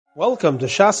Welcome to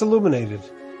Shas Illuminated.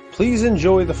 Please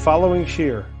enjoy the following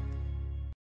shir.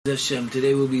 Hashem,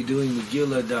 today we'll be doing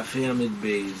Megillah Daf Amud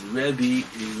Beis. Rabbi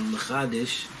is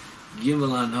Mechadish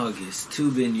Gimel on Hagis,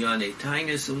 2 binyane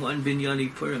Tainus and 1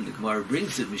 binyane Purim. The Gemara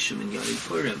brings it Mishum binyane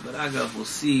Purim, but Agav will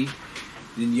see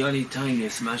binyane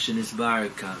Tainus Mashin is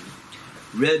Barakam.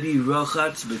 Rabbi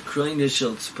Rochatz Bekroine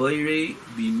Shel Tzpoiri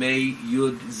Bimei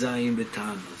Yud Zayim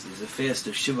Betamas. There's a fast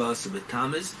of Shiva Asa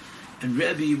Betamas. And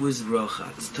Rabbi was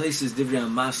Rochatz. Taisus Divrei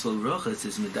Masal Rochatz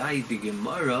is Medayik the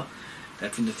Gemara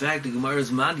that from the fact the Gemara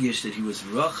is Madgish that he was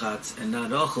Rochatz and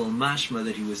not Ochel Mashma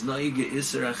that he was Naiga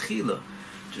Isser Achila.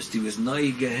 Just he was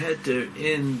Naiga Heter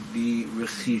in the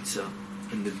Rechitza,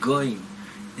 in the Goyim,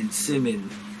 in Simin.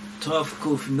 Tov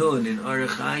Kuf Nun in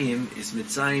Arachayim is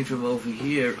Mitzayim from over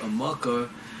here, a Makar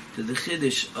to the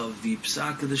Chiddush of the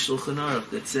Psak of the Shulchan Aruch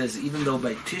that says even though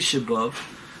by Tisha B'Av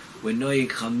we're noyig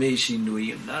chamesh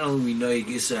inuyim. Not only we noyig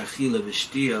iser achila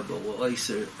v'shtia, but we're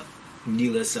iser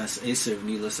nilas as iser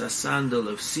nilas as sandal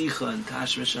of sicha and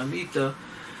tashmish amita.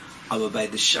 But by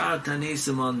the shar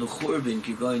tanesim on the churban,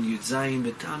 kigoyin yudzayim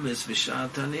betamis v'shar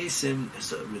tanesim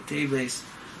reteves,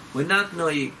 we're not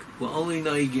noyig. We're only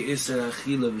noyig iser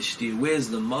achila v'shtia. Where's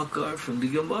the makar from the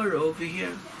Gemara over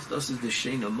here? This is the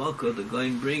shena makar the guy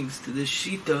brings to this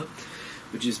shita,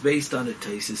 which is based on a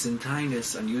Taisus in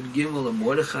Tainus, on Yud Gimel, a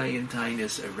Mordechai in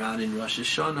Tainus, a Ran in Rosh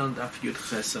Hashanah, on Daf Yud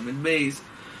Chesam in Beis.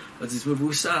 But it's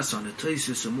Mevusas on a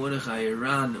Taisus, a Mordechai, a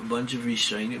Ran, a bunch of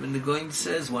Rishonim, and the Goin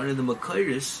says one of the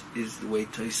Makairis is the way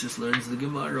Taisus learns the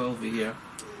Gemara over here.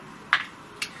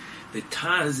 The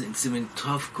Taz in Siman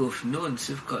Tov Kuf Nun,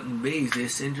 Sifkat in Beis,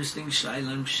 there's interesting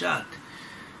Shailan Pshat,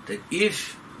 that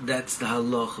if that's the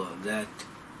halacha, that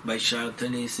by Shar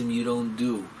Tanesim you don't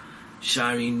do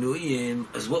Shari Nuyim,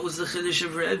 as what was the Chiddush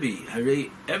of Rabbi? Hare,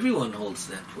 everyone holds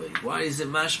that way. Why is it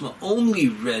mashma? Only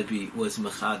Rabbi was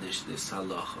Mechadish this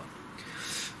halacha.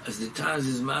 As the Taz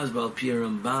is Mazbal Pir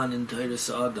Ramban in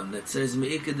Teiras Adam that says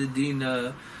Me'ikad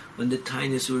Adina, when the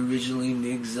Tainus were originally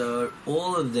Nigzar,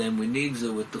 all of them were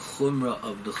Nigzar with the Chumrah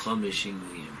of the Chamesh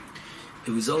Nuyim.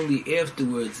 It was only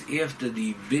afterwards, after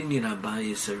the Binyan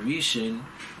Habayis Harishin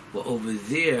were over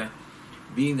there,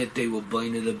 being that they were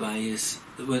Baina the Bayis.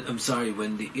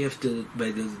 When the after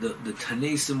by the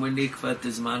Tanesim were Nikvat the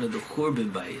Zman of the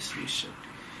Churban Bayis Rishon.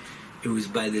 It was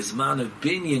by the Zman of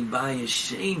Binyan Bayis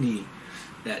Sheni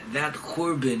that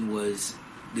Churban was,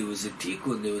 there was a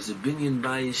Tikkun, there was a Binyan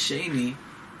Bayis Sheni,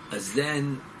 as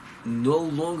then no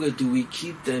longer do we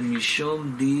keep them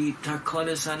Mishom the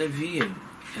Takonas Hanaviyim,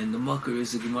 and the Makar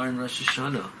is the Gemara in Rosh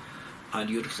Hashanah on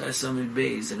Yud Chesam and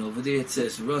Beis, and over there it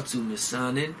says Rotzu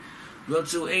Misanin,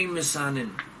 Rotzu Ein Misanin.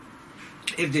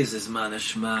 If there's a Zman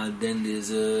Shmad, then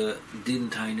there's a Din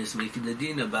Tainus making the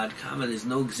Din about Kama. There's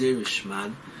no Gzeira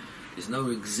Shmad. There's no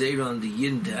Gzeira on the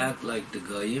Yin to act like the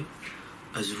Goyim.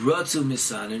 As Rotzu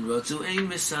Misanin, Rotzu Ein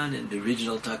Misanin. The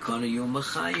original Takana Yom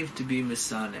Machayiv to be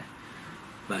Misanin.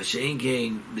 Mashein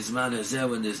Gain, Bizman Hazeh,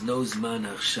 when there's no Zman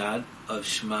Achshad of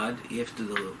Shmad, after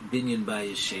the Binyan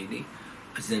Bayis Sheni,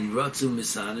 as then Rotzu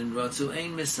Misanin, Rotzu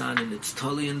Ein Misanin. It's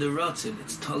totally in the Rotzin.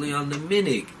 It's totally on the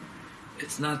Minig.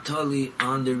 It's not totally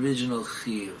on the original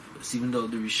Chiyuv. Even though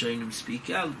the Rishonim speak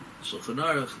out, Shulchan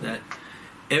Aruch, that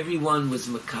everyone was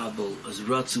Makabel, as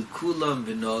Ratzu Kulam,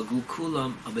 V'Noagu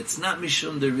Kulam, but it's not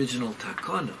Mishum the original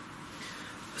Takana.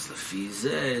 As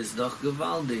Lafizeh is Doch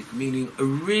Gevaldik, meaning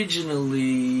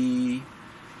originally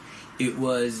it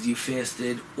was you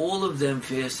fasted, all of them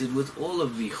fasted with all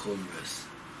of the Chumras.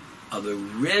 But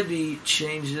Rebbe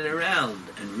changed it around,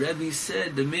 and Rebbe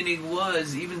said the minig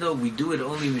was, even though we do it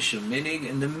only mishum minig,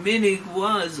 and the minig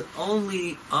was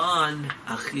only on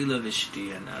achila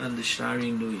v'shtiya, not on the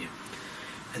shari nuyim.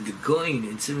 And the Goin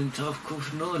in Siman Tov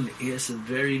Kuf Nun, he has a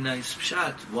very nice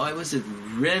pshat. Why was it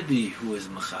Rebbe who was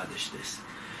machadish this?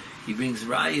 He brings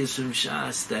rayas from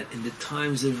Shas that in the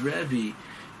times of Rebbe,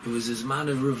 it was his man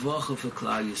of Revacha for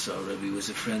Klal Yisrael. Rebbe was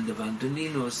a friend of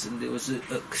Antoninos, and there was a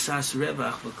Ksas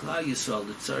Revach for Klal Yisrael.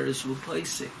 The Tzaris were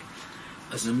Paisik.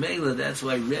 As a Megillah, that's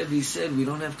why Rebbe said we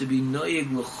don't have to be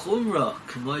Noyeg L'chumra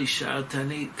K'moi Shar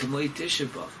Tani K'moi Tisha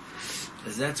B'Av,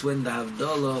 as that's when the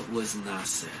Havdalah was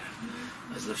Naser.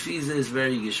 As the Fiza is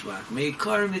very Gishwak.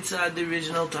 Meikar Mitzad, the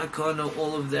original Takana,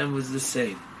 all of them was the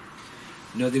same.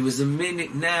 No, there was a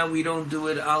minig. Now we don't do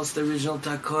it als the original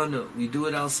takana. We do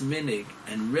it als minig.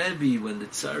 And Rebbe, when the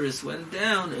tzaris went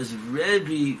down, as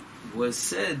Rebbe was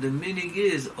said, the minig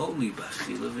is only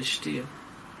b'achila v'shtia.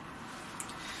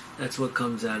 That's what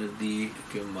comes out of the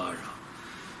Gemara.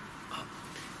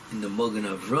 In the Mogan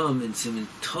Avram, in Siman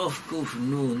Tov Kuf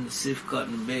Nun, Sifkat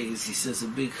and Beis, he says a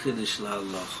big chiddush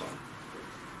la'alacha.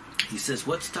 He says,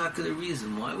 what's taka the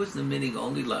reason? Why was the minig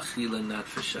only lachila, not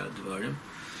for shad dvarim?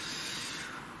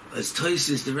 As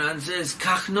Tosis, the Ran says,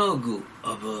 kach nogu,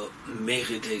 of a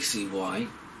mechetesi. Why?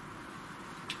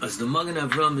 As the Magen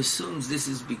Avram assumes, this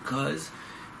is because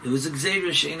it was a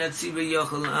gzeira she'enat tziva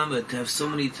yachal amad, to have so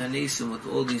many tanesim with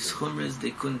all these chumras,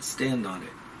 they couldn't stand on it.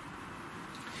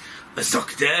 A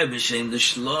sokteh b'shem the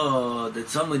shlo, that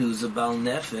someone who's a bal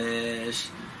nefesh,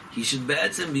 he should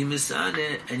b'etzem be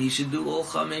misane, and he should do all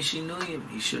chamesh shinuyim.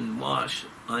 He shouldn't wash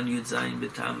on Yud Zayin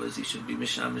b'Tammuz. He should be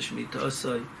mishamish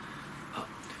mitosai.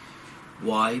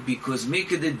 Why? Because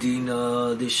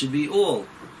mikadadina, there should be all.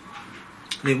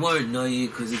 They weren't noyi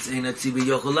because it's einat tziva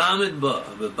yochel amid ba,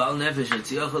 but bal nefesh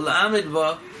it's yochel amid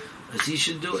ba, as he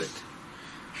should do it.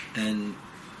 And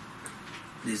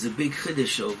there's a big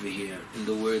chiddush over here in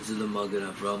the words of the Magen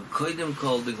Avram. Koydem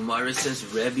kol, the Gemara says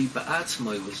Rabbi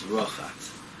ba'atzmai was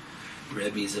rochat.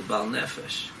 Rabbi is a bal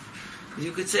nefesh.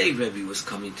 You could say Rabbi was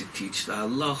coming to teach the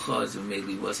halachas, and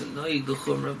maybe he wasn't noyi the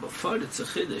chumrah, but for it's a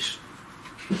chiddush.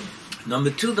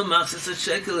 Number two, the Machzis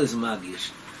HaShekel is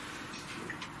magish.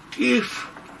 If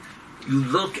you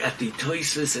look at the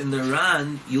Tosfos and the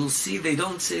Ran, you'll see they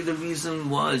don't say the reason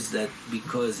was that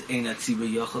because Einat Tziva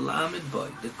Yochel Amid Boy.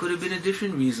 There could have been a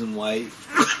different reason why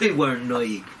they weren't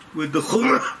noig with the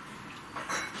chumrah.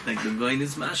 Like the Goin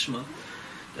is mashma,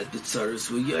 that the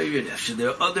tzaros were yoyred. Actually, there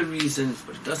are other reasons,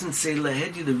 but it doesn't say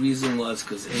lahedi the reason was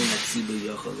because Einat Tziva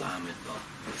Yochel Amid Boy.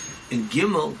 In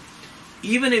Gimel,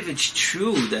 even if it's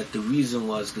true that the reason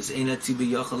was because Einat Tziva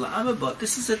Yochel Amid Boy,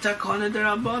 this is a takana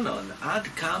derabanan.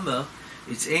 Ad kama,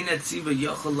 it's Einat Tziva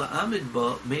Yochel Amid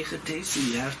Boy,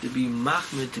 mechatesi, you have to be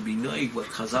machmed, to be noig, what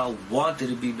Chazal wanted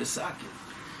to be besakin.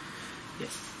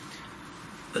 Yes.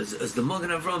 As the Magen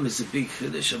Avram is a big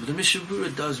chiddush, but the Mishnah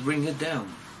Berurah does bring it down.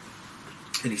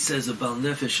 And he says a bal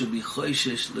nefesh should be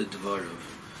choishesh ledvarav.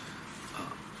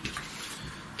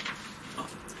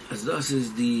 As thus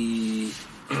is the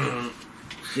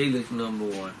chelik number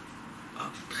one.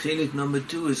 Chelik number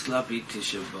two is klapi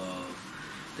Tisha B'Av,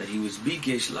 that he was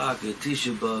bikesh laka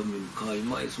Tisha B'Av mimkai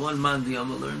mais. One man the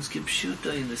Yama learns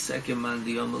kipshuta, and the second man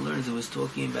the Yama learns and was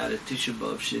talking about a Tisha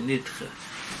B'Av shenitcha.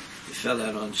 It fell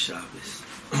out on Shabbos.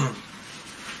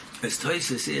 As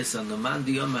Tosis says on the man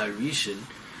the Yama Rishon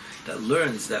that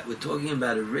learns that we're talking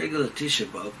about a regular Tisha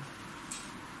B'Av,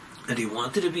 and he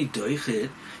wanted to be doichet.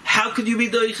 How could you be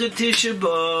doichet Tisha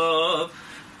B'Av?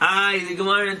 The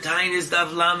Gemara in Tainis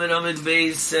Daf Lamed Amid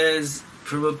Beis says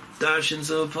from a darshan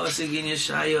of a pasuk in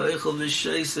Yeshaya Eichel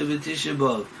v'Sheisa v'Tisha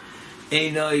B'Av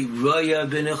Einai Raya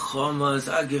ben Echomas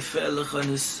Agefel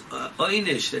Lechanis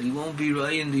Einish, that he won't be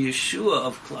Raya in the Yeshua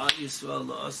of Klal Yisrael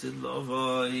La'asid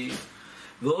Lavai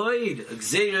Void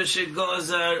Gzeira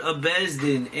Shegazar a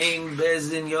Bezdin Ein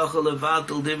Bezdin Yochel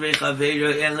Levatel Divrei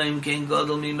Chaveira Elam Ken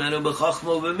Gadol Mimenu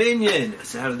B'Chachmo B'Minyan.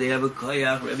 So how do they have a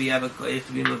koyach? Rabbi have a koyach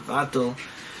to be Mevatel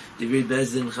Divrei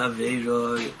Bezdin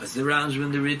Chaveira, as the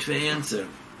Rambam the Ritva answer.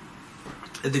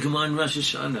 At the Gemara in Rosh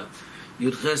Hashanah,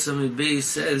 Yud Ches Amid Beis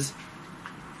says,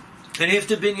 and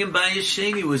after Binyan Bayis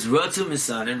Sheni was Ratzu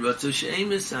Misanin, Ratzu Shein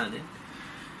Misanin.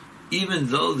 Even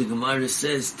though the Gemara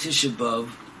says Tisha B'Av,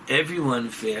 everyone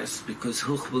fasts because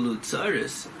Huchbalu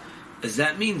Tzaris, as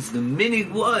that means the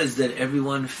minig was that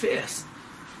everyone fasts.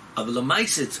 Aval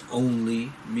L'maisa it's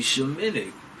only Mishum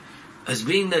Minig. As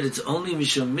being that it's only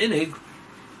Mishum Minig,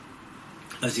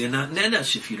 as you're not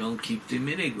nenash if you don't keep the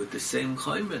minig with the same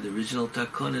chaymer, the original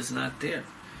takon is not there.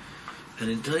 And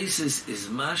in Tosis is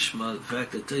mashma, the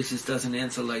fact that Tosis doesn't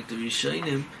answer like the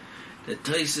Rishonim, that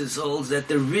Tosis holds that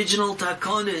the original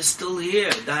takon is still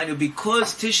here. That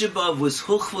because Tisha B'Av was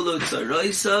huchvalu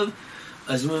tzaraisav,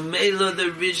 as Memela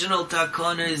the original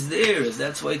takana is there.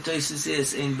 That's why Tosis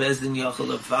says in Bezdin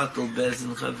Yachal Afatel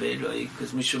Bezdin Chaveroi,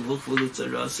 because Mishum huchvalu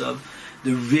tzaraisav,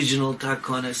 the original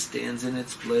takana stands in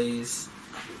its place.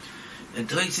 And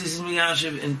Tosis is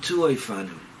miyashiv in two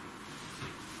oifanim.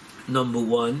 Number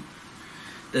one,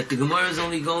 that the Gemara is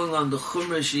only going on the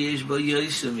chumrah sheyesh ba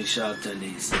yosem mishal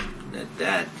tanis.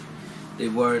 That they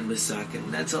weren't misakin.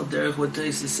 That's all derech what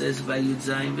Tosis says by Yud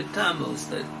Zayin b'Tammuz,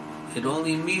 that it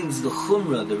only means the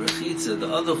chumrah, the rechitza, the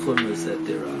other chumras that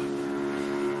there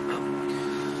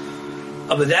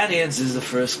are. But that answers the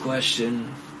first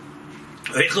question.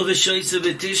 He wasn't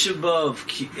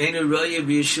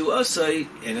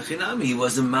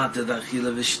matter the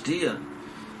achila v'shtiya.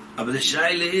 But the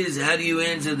shaila is, how do you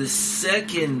answer the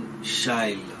second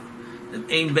shaila? The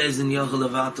ein bezdin yochel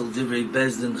levatel divrei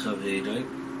bezdin chaveiroi.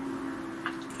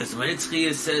 As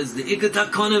Maritzchia says, the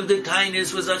ikatakon of the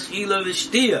tainis was achila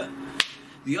v'shtiya.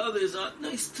 The others are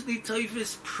nicely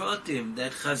typhus pratim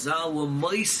that Chazal were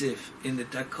moisif in the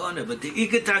takana, but the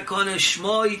Ikka takana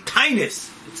shmoi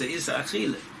tainis. It's a isa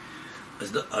achile.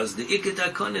 As the Ikka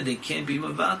takana, they can't be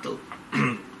mavatal.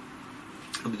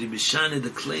 But the Bishana, the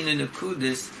Klein and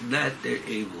Akudis, that they're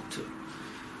able to.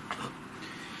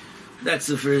 That's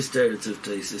the first teretz of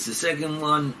Taisus. The second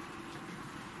one,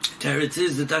 teretz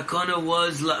is the takana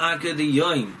was la'aka the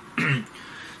yoim.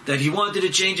 That he wanted to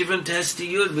change it from Tes to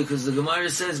Yud, because the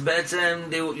Gemara says Betzem,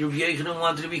 Rabbi Yochanan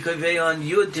wanted to be Kaveh on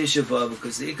Yud Tisha B'Av,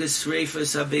 because the Ikas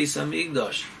Sreifas HaBeis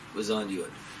HaMikdash was on Yud.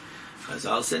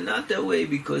 Chazal said not that way,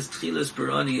 because Tchilas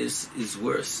Barani is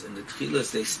worse. And the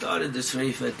Tchilas, they started the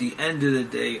Sreifa at the end of the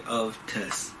day of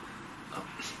Tes.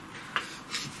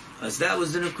 As that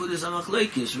was the Nekudas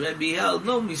HaMachleikis, Rabbi held,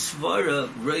 no, Misvara,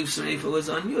 Rav Sreifa was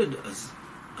on Yud. As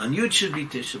on Yud should be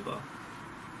Tisha B'Av.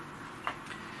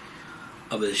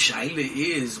 But the shaila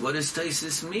is, what does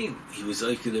Taisus mean? He was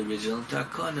Oike the original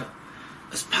takana.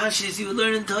 As Pashas you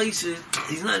learn in Taisus,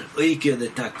 he's not Oike the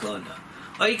takana.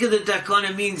 Oike the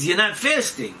takana means you're not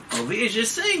fasting. Over here,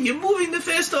 just saying you're moving the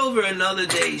fast over another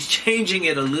day. He's changing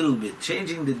it a little bit,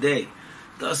 changing the day.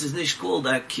 Das is nicht called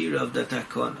Akira of the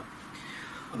takana.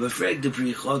 Aber frag the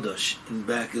Pri Chodosh in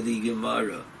back of the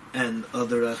Gemara and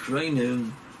other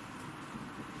Achreinim,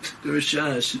 the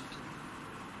Rishash.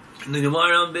 The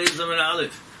Gemara on Beis Amid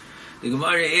Aleph. The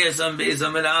Gemara asks on Beis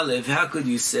Amid Aleph, how could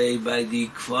you say by the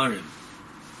Kfarim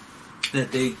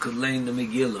that they could learn the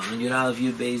Megillah? On Yud Aleph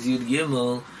Yud Beis Yud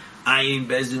Gimel, Ayin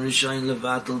Bezin Rishoyin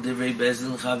Levatel Divrei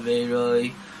Bezin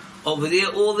Chaveroi. Over there,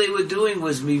 all they were doing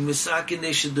was misakin.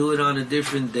 They should do it on a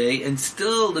different day, and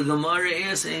still the Gemara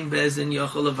asks, Ayin Bezin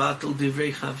Yochel Levatel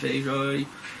Divrei Chaveroi.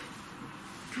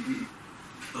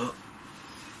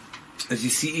 As you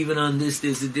see, even on this,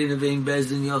 there's a din of Ein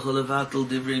Bezdin Yochel Levatel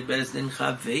Divrei Bezdin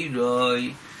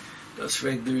Chaveiroi. Das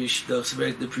fragt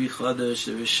the Pri Chodosh,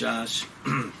 the Rishash.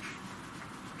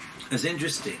 It's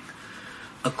interesting.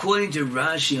 According to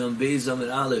Rashi on Beis Amid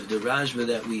Aleph, the Rashba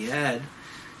that we had,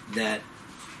 that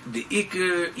the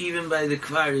Iker, even by the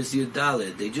Kvar, is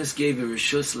Yudalet. They just gave a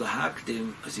Rishus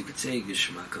Lahaktim, as you could say,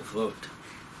 Geshmak Avot.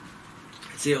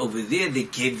 Say over there, they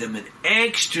gave them an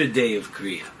extra day of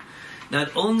Kriya.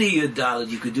 Not only your dalit,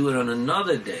 you could do it on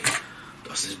another day.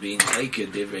 Das is being like a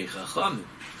divrei chachamim.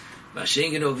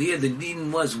 Mashengen over here, the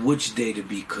din was which day to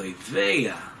be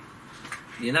koiveya.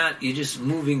 You're just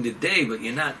moving the day, but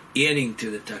you're not adding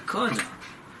to the takana.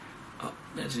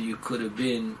 That's what you could have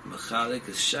been machalik,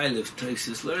 as Shailef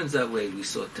Taisus learns that way. We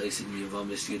saw Taisus in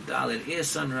Yavamis Yedalit.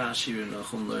 Esan Rashi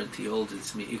Renachum learned he holds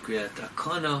it's mi'ikriya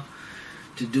takana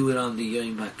to do it on the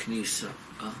Yom HaKnisa.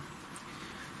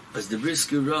 As the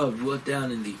Brisker Rav brought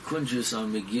down in the Kunjus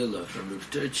on Megillah from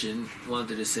Rav Turchin,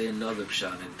 wanted to say another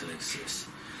pshat in Taisus.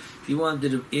 He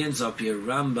wanted to ends up here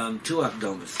Rambam two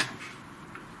Akdomas.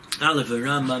 Aleph a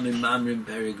Rambam in Mamrim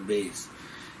Perik Beis.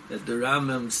 That the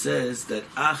Rambam says that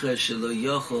Acher Shelo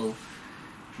Yochel,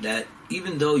 that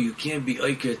even though you can't be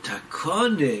Oiker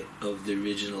Takone of the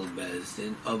original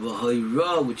Bezdin, of a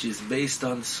Hoira, which is based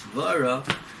on Svara,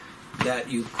 that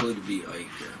you could be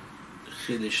Oiker.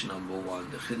 Chiddush number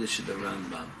one, the Chiddush of the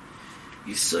Rambam.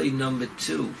 Yisod number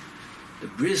two, the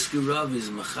Brisker Rav is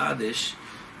Machadish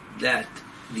that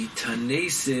the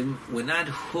Tanesim were not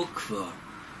hukva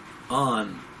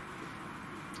on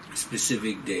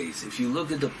specific days. If you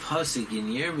look at the pasuk in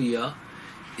Yirmiyah,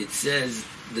 it says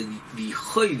the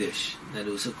Chodesh, that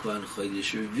it was hukva on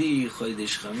Chodesh Revi,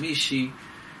 Chodesh Chamishi.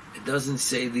 It doesn't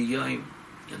say the Yom.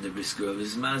 And the Brisker Rav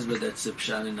is Mazba, that's the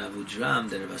Pshat in Avudram,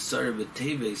 that if Asara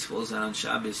B'Teves falls out on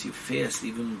Shabbos, you fast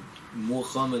even more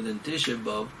Chomer than Tisha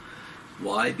B'Av.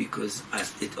 Why? Because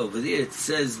over there it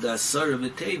says the Asara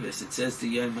B'Teves, it says the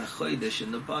Yom HaChodesh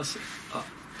in the pasuk.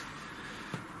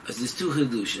 As there's two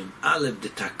Chidushim. Aleph, the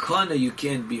Takana you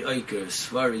can't be Oiker,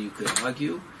 Svara you could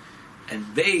argue, and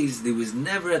Beis, there was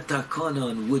never a Takana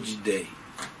on which day.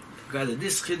 Rather,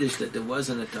 this Chiddush that there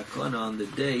wasn't a Takana on the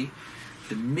day.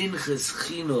 The Minchas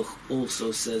Chinuch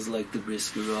also says like the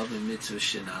Brisker Rav in Mitzvah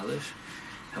Shin Aleph.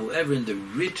 However, in the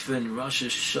Ritva in Rosh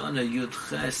Hashanah Yud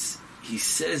Ches, he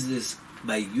says this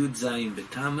by Yud Zayin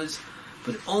B'Tamuz,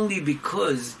 but only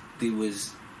because there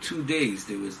was 2 days.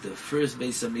 There was the first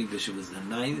Beis HaMikdash, it was the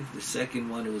 9th. The second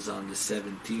one, it was on the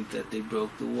 17th that they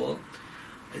broke the wall.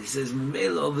 And he says,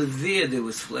 Memela, over there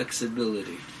was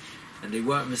flexibility. And they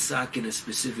weren't misakin a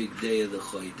specific day of the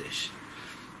Chodesh.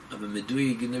 Of a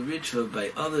Meduyig in the Ritva,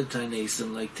 by other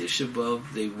Tanesim like Tisha B'Av,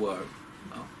 they were.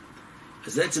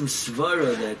 As that's some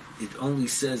svara that it only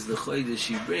says the Chodesh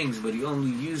he brings, but he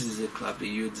only uses it klape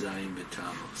Yud Zayin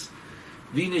B'Tamuz.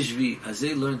 Vinishvi, as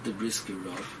they learned the Brisker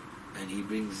Rav, and he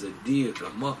brings a diak, a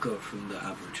makkah from the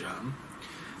Avraham.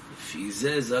 If he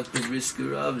says, Tosis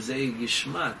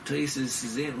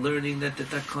is learning that the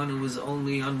takana was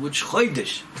only on which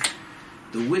chodesh.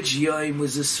 The which yaim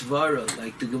was a svara,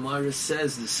 like the Gemara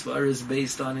says, the svara is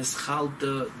based on his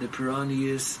chalta, the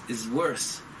Piranius is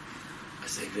worse.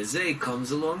 Vazei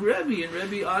comes along Rabbi, and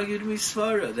Rabbi argued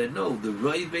misvara that no, the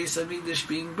right base of English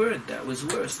being burnt, that was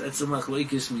worse. That's a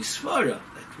machlokes misvara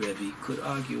that Rabbi could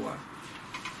argue on.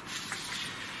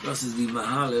 This is the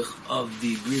mahalach of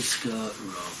the Briska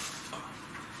Rav.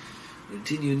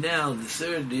 Continue now. The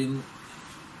third din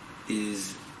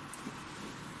is,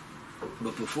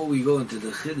 but before we go into the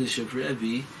chiddush of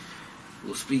Rabbi,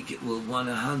 we'll want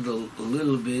to handle a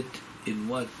little bit in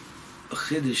what a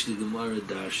chiddush the Gemara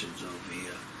darshans over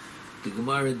here. The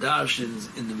Gemara darshans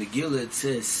in the Megillah, it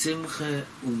says simcha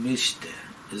umishte.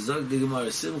 Zog the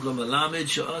Gemara simcha malamed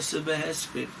she'asa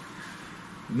behespin,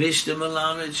 mishte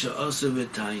malamed she'asa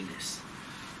betainis.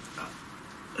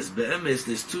 As be'emes,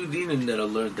 there's two dinim that are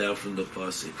learned out from the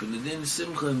pasuk. From the din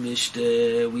simcha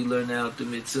mishte, we learn out the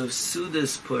mitzvah of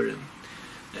sudas purim.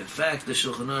 In fact, the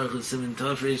Shulchan Aruch in Siman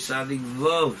Tafrei Sadik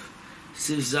Vov,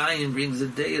 Siv Zion brings a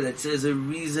day that says a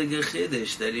riza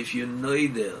gechidish, that if you're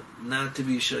noidel not to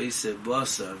be shoyse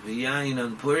basar v'yayin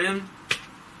on Purim,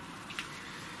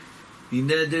 the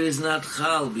neder is not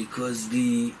chal, because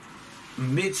the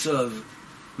mitzvah of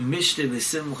mishte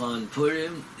v'simcha on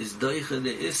Purim is doicha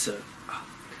de isser.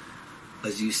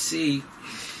 As you see,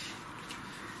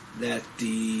 that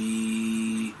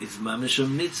it's mamish a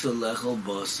mitzvah lechol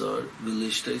basar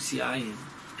v'lishtos yayin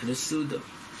and a suda.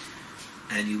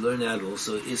 And you learn out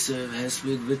also Isser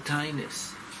Hesped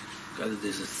V'Tainis.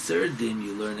 There's a third din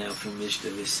you learn out from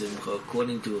Mishta V'Simcha,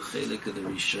 according to a chelik of the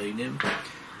Rishonim.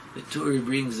 The Torah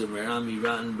brings a Merami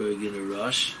Rattenberg in a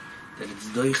rush that it's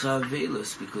Doicha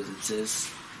Avelos, because it says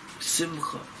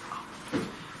Simcha.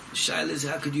 The shaila is,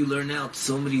 how could you learn out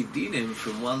so many dinim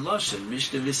from one lashon?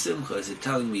 Mishta V'Simcha, is it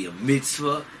telling me a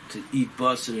mitzvah to eat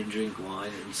basar and drink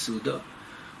wine and suda,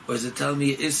 or is it telling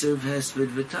me Isser Hesped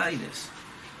V'Tainis?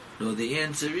 No, the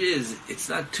answer is, it's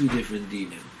not two different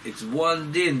dinim. It's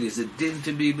one din. There's a din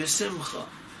to be besimcha.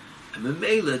 And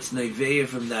Megillah, it's neveya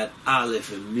from that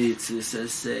aleph and mitzvah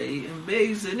essay, and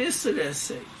beis and isser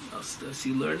essay. Thus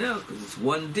you learn out, because it's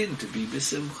one din to be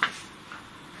besimcha.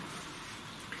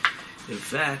 In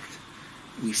fact,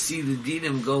 we see the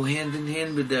dinim go hand in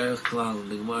hand with derech klal.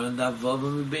 The Gemara on that vav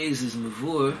and beis is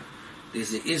mavur. There's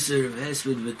the isser of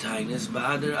hesped v'tainis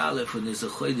ba'adar aleph, when there's a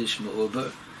chodesh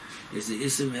ma'ober. Is the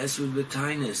Ism Hesped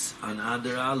B'Tainis on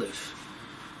Adar Aleph.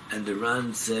 And the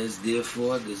Ran says,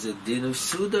 therefore, there's a din of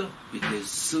Suda, because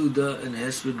Suda and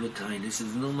Hesped B'Tainis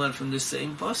is no more from the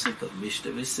same pasuk of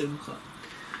Mishta V'Simcha.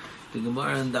 The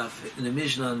Gemara and in the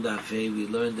Mishnah on Dafei, we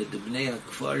learned that the Bnei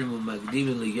HaKfarim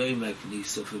U'Magdimin L'Yoyim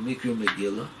HaKnisa for Mikra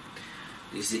Megillah,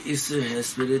 there's the Isser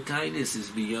Hesped B'Tainis is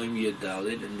B'Yoyim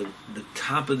Yadalit, and the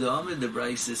top of the Amud, the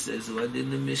Brisa says, what in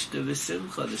the Mishta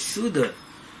V'Simcha, the Suda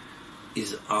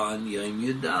is on Yom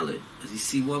Yudalit. As you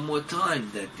see one more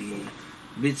time, that the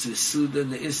mitzvah Suda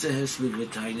and the Issa Hesped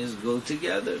V'Tainis go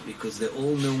together, because they're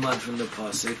all nomad from the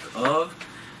pasuk of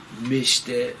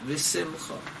Mishte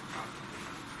V'Simcha.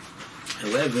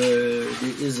 However,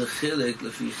 there is a chilek,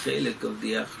 lefi chilek of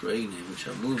the Achreinim, which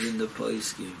are moving the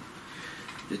Poiskim.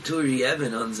 The Turi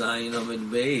Even on Zion Amud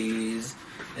Beis,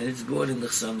 and it's brought in the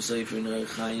Chsam Sofer in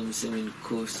Archaim Simin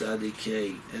Kuf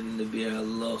Sadikei, and in the Bir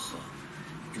Halacha.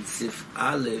 In Sif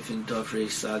Aleph in Tafrei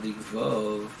Sadik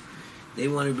Vov, they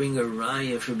want to bring a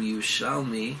raya from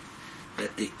Yerushalmi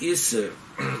that the Isser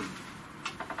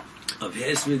of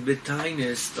Hesped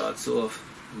B'Tainis starts off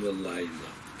Malayla.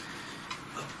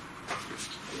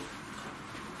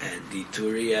 And the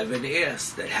Turi Even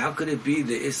asked that how could it be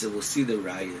the Isser? We'll see the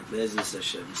raya, Be'ezus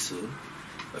Hashem soon.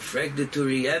 But Frek the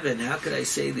Turi Even, how could I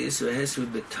say the Isser of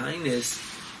Hesped B'Tainis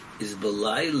is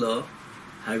Balayla,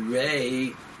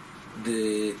 Hare,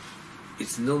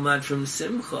 it's no man from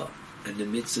Simcha, and the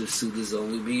mitzvah of Suda is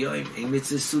only b'yoyim. A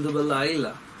mitzvah Suda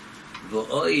b'layla.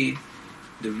 V'oid,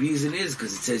 the reason is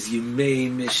because it says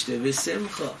Yimei Mishte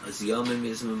v'Simcha. As Yomim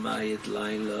is Mamayit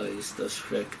Layla is das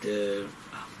Frekter.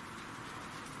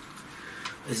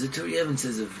 As the Torah Even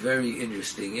says a very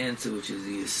interesting answer, which is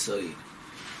the Yisoid.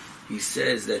 He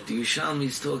says that the Yerushalmi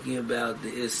is talking about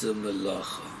the Issa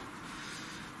Malacha.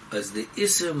 As the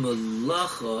Issa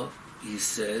Malacha, he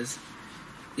says,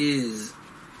 is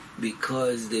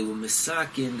because they were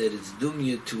misakin that it's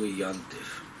dumya to a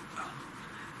yontif.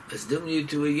 As dumya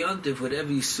to a yontif, whatever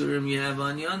yisurim you have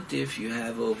on yontif, you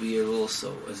have over here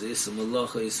also. As Issa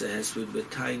Malacha, Issa Hesped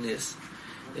B'Tainis,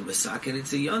 the misakin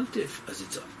it's a yontif. As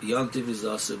it's a yontif is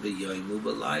also b'yoymu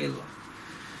b'layla.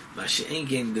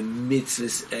 Masha'enken, the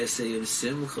mitzvah's essay of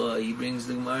Simcha, he brings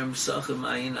the Gemara Pesachim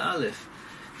Ayin Aleph,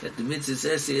 that the mitzvah's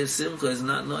essay of Simcha is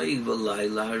not noig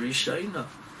b'layla harishayna.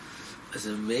 As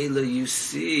a mela, you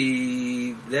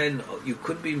see, then you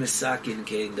could be Mesakin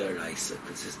Kein Daraisa,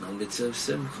 because there's no mitzvah of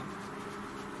Simcha.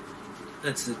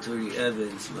 That's the Turi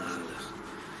Evan's Mahalach.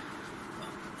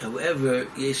 However,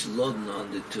 Yesh Lodin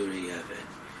on the Turi Evan.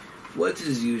 What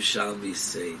does Yerushalmi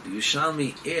say? The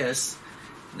Yerushalmi asks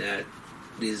that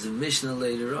there's a Mishnah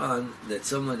later on that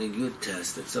someone in Yud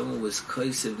Test, that someone was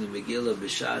Kaisev in the Megillah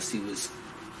B'Shas,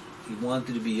 he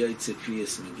wanted to be Yaitze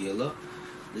Kriyas Megillah.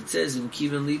 It says in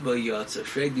Kivan Liba Yatza,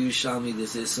 Freg the Yerushalmi,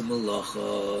 this is a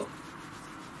Malacha.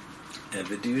 And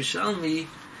the Yerushalmi,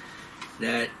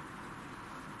 that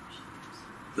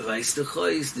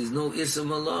there's no Issa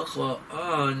Malacha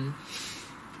on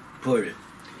Purim.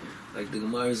 Like the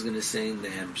Gemara is going to say in the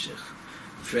Hemshech.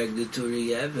 Freg the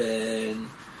Turi Even,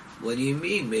 what do you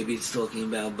mean? Maybe it's talking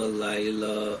about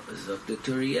Balayla. Zok the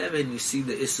Turi Even, you see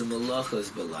the Issa Malacha is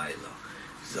Balayla.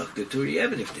 Zok the Turi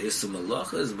Even, if the Issa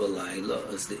Malacha is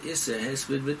Balayla, as the Issa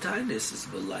Hesped B'Tainis is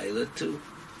Balayla too.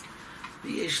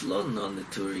 The Yesh Lon on the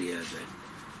Turi Even.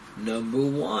 Number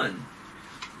one,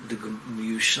 the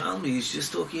Yerushalmi is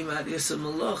just talking about Issa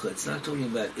Malacha. It's not talking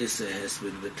about Issa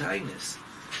Hesped B'Tainis.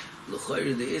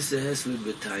 L'chayr the Issa Hesped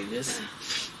B'Tainis,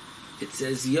 it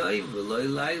says Yayim V'Loi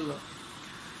Laila.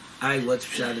 What's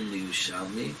Pshat in the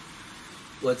Yerushalmi?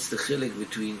 What's the chilik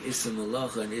between Issa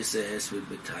Malacha and Issa Hesped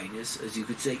B'Tainis? As you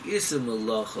could say, Issa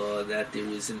Malacha, that there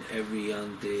is in every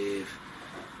Yom Tov.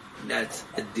 That's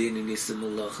a din in Issa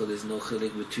Malacha. There's no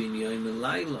chilik between Yayim and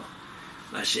Laila.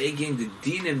 Masha'egin, the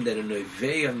dinim that are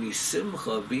Noivei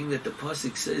Misimcha, being that the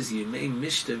pasuk says Yemei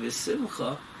Mishta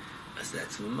V'Simcha, as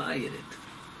that's Mamayit it.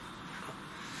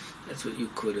 That's what you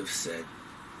could have said.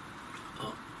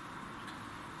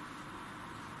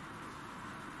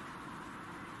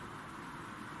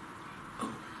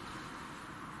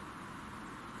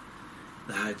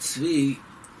 The Hatzvi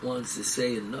wants to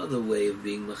say another way of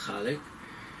being machalik,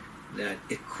 that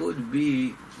it could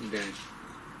be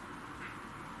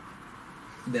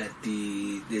that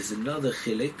there's another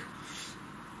chilik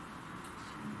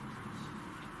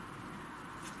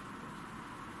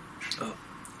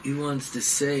he wants to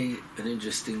say an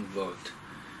interesting vote,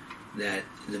 that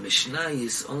the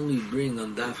Mishnayos only bring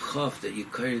on Daf Chaf that you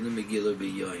carry the Megillah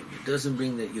b'Yoyim. It doesn't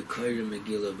bring that you carry the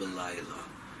Megillah b'Layla.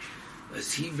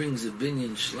 As he brings a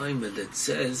binyan shleima that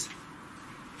says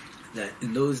that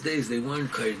in those days they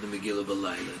weren't carried the Megillah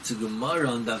b'Layla. It's a Gemara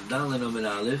on Daf Dalan Amid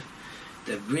Aleph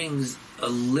that brings a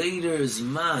later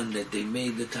Zman that they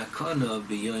made the Takana of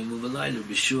b'Yoyim b'Layla,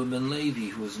 B'Shua ben Levi,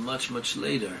 who was much, much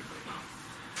later.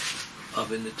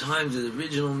 Of in the times of the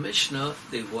original Mishnah,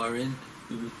 they weren't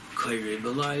Kairei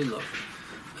B'Layla.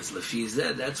 As Lafi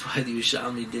said, that's why the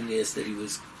Yerushalmi didn't ask that he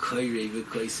was Kairei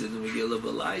V'Kaisa in the Megillah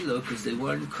B'Layla, because they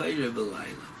weren't Kairei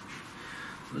B'Layla.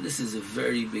 Well, this is a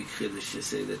very big chiddush to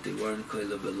say that they weren't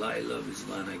Kairei B'Layla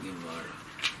B'Zman HaGemara.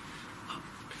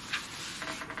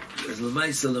 As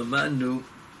L'maisa L'mandu,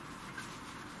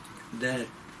 that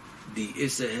the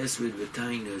Issa Hesped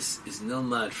V'Tainus is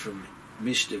nilmad from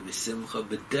Mishta V'Simcha,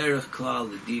 but Derech Klal,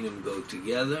 the dinim go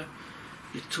together.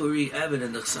 The Turi Even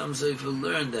and the Chasam Sofer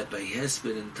learned that by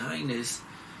Hesped and Tainus,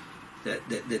 that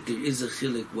there is a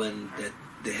chilik when that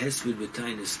the Hesped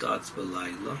V'Tainus starts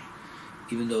b'Layla,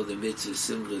 even though the mitzvah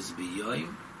Simcha is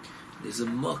b'Yoyim. There's a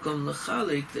Makam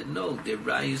L'chalik that no, they're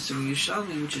rayos from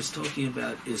Yerushalmi, which is talking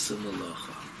about Issa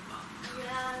Malacha.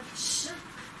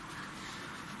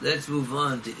 Let's move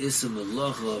on to Issa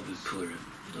Malacha of Purim.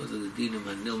 Those are the dinim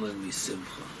hanilman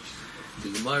misimcha. The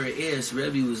Gemara asks,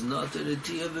 Rabbi was not at a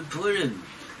tia b'Purim.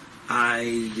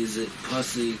 There's a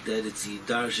pasuk that it's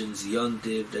Darshan's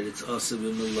Yontiv, that it's also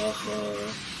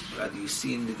b'Malacha. Rather, you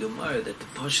see in the Gemara that the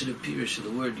Pashat Pirish of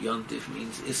the word Yontiv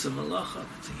means Issa Malacha.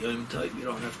 It's a Yom type, you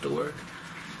don't have to work.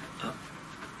 And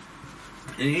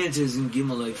the answer is in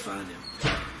Gimel Fanim.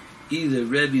 Either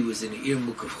Rabbi was in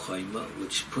Irmuk of Chayma,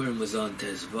 which Purim was on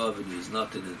Tezvav and he was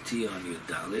not in the tia on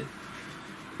Yudalid,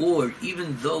 or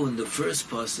even though in the first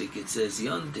pasuk it says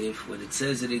Yontif, when it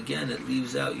says it again, it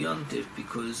leaves out Yontif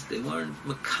because they weren't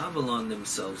makabel on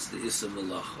themselves the Issa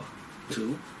Malacha.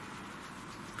 2.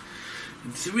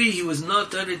 And 3, he was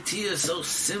not Aretiyah so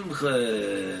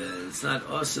Simcha. It's not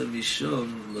Asa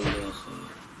Mishum Malacha.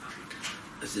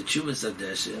 As the Chumas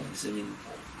Adeshin, I mean,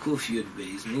 Kuf Yud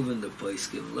Beis, moving the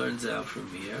Paiskim, learns out from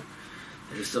here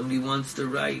that if somebody wants to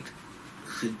write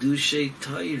Chedushay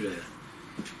Taira,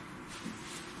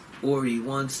 or he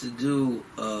wants to do,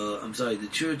 the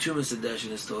Chumas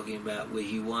Adeshin is talking about where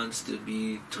he wants to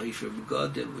be Taifer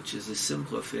Begadim, which is a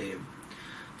Simcha for him.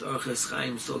 The Orchos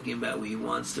Chaim is talking about where he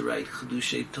wants to write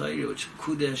Chedushay Torah, which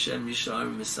Kudesh Shem Yishar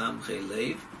Mesamchei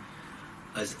Leiv.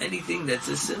 As anything that's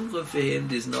a simcha for him,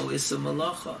 there's no Issa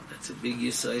Malacha. That's a big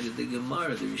yesod of the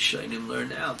Gemara. The Rishonim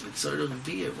learn out. Mitzarech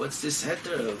Beer. What's this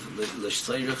heter of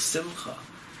L'Shtzarech Simcha?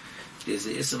 There's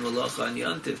a Issa Malacha on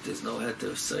Yantif. There's no heter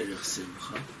of Tzarech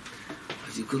Simcha.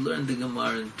 As you could learn the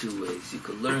Gemara in two ways. You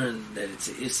could learn that it's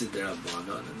a Issa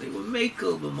D'Rabbanan, and they were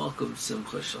Mekel B'Makom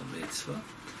Simcha Shal Mitzvah.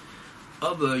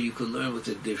 Or you could learn with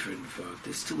a different fact.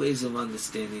 There's two ways of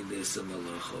understanding the Issa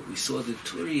Malacha. We saw the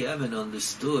Turi haven't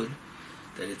understood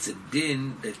that it's a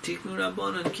din that tiknu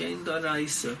rabbanon kein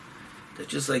daraisa, that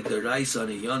just like the rice on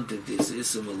a yontif there's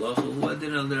issa malacha, who had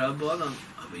din on the rabbanon,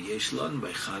 but yeshlon by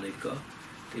Chanukah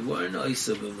they weren't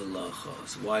isa b'malacha.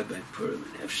 So why by Purim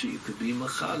and Efshir you could be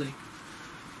machalik,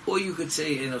 or you could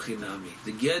say enochinami.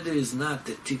 The gather is not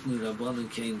that tiknu rabbanon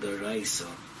kein daraisa,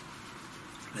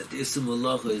 that the issa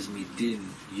malacha is midin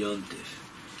yontif.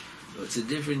 No, it's a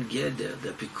different gather,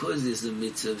 that because there's a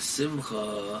mitzvah of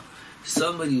simcha,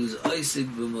 somebody who's Isaac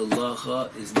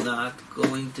b'malacha is not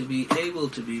going to be able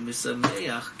to be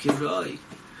misameach kiroi.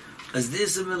 As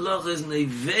this malacha is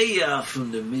neveya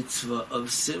from the mitzvah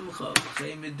of simcha.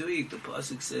 The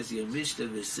pasuk says yemishta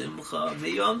v'simcha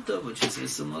v'yomta, which is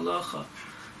his malacha.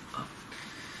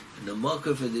 And the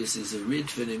marker for this is a rit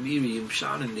for the Miriam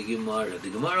Shan in the Gemara.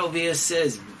 The Gemara over here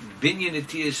says binyan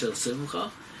etiyah shel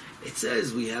simcha. It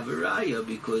says we have a raya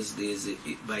because there's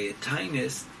by a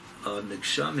tainus on the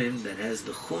kshamim that has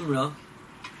the chumrah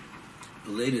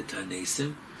related to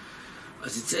Hanesim,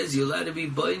 as it says you're allowed to be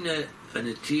boina an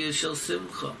atiyah shel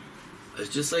simcha. As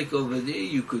just like over there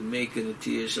you could make an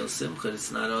atiyah shel simcha,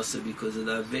 it's not also because of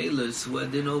the avelas who are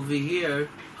then over here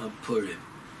on Purim.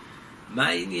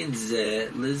 Ma'inyan zeh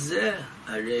lezeh.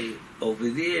 Arei over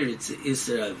there it's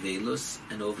isser avelos,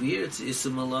 and over here it's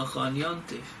isser malacha on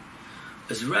yontif.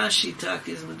 As Rashi tak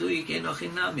is meduyik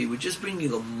enochinami, we're just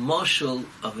bringing a mashal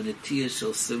of an atiyah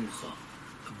shel simcha,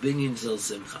 a binyan shel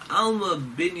simcha. Alma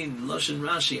binyan lashon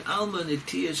Rashi, alma an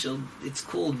atiyah shel, it's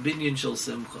called binyan shel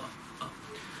simcha.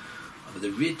 Of the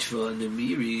Ritva and the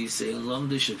Miri say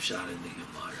lamdish of shad in the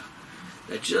Gemara,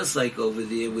 that just like over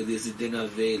there where there's a din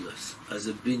avelos, as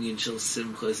a binyan shel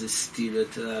simcha is a stira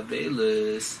to the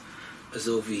avelos, as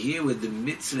over here where the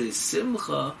mitzvah is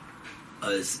simcha,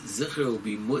 as Zichar will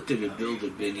be mutter to build a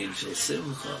binyan shel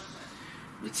simcha.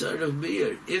 Mitzarech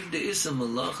beer. If the Issa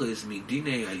Malacha is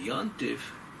midinei hayantif,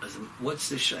 as what's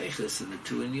the shaychus of the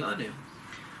two inyanim?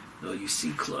 No, you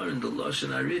see clear in the Lashon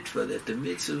Haritva that the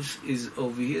mitzvah is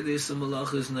over here. The Issa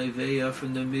Malacha is naiveya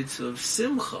from the mitzvah of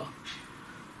simcha,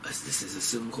 as this is a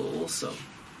simcha also.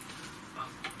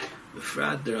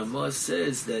 Befrat, the Ramah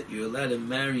says that you're allowed to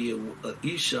marry a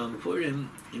Isha on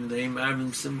Purim in the name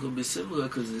Arvim Simcha B'Simcha,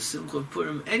 because the Simcha of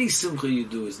Purim, any Simcha you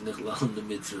do is Nichlal in the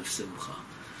mitzvah of Simcha.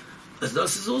 As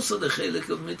this is also the Chelik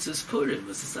of Mitzvah's Purim,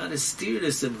 as it's not a steer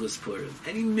to Simcha's Purim.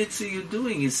 Any mitzvah you're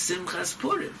doing is Simcha's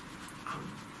Purim.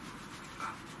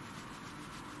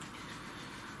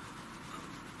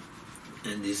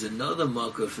 And there's another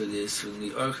marker for this from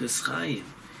the Orchos Chaim,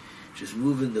 just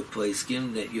moving the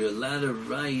poskim that you're allowed to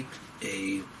write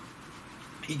a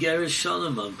Higarish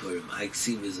Shalom on Purim.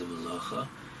 Haiksiv is a malacha,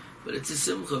 but it's a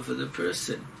simcha for the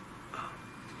person.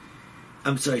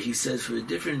 I'm sorry, he says for a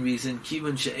different reason,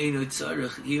 Kivan she'enu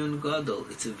tzarech iyun gadol.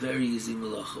 It's a very easy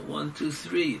malacha. 1, 2,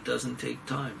 3, it doesn't take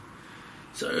time.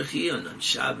 Tzarech iyun on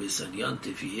Shabbos, on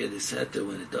Yontif, you hear this heter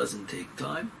when it doesn't take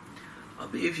time.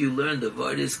 But if you learn the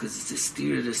Vardis because it's a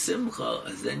steer to simcha,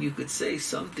 as then you could say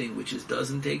something which is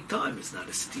doesn't take time. It's not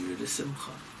a steer to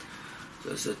simcha. So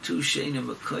it's a two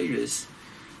shenim akairis,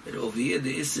 that over here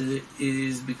the issa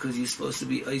is because you're supposed to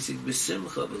be Isaac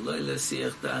b'simcha, but loyla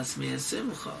siach das me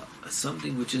simcha,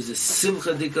 something which is a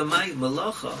simcha dikamai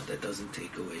malacha that doesn't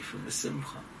take away from the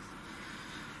simcha.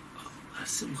 A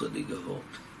simcha digavot.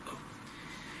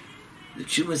 The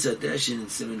Chumas Hadeshin in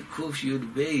Simon Kuf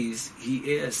Yud Beis,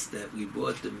 he asked that we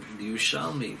bought the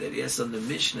Yerushalmi, that he asked on the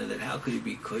Mishnah that how could he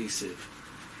be kosev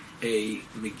a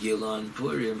Megillah on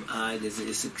Purim? There's a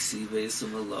Isuk Siva,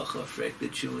 Isum Malacha, Frek the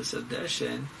Chumas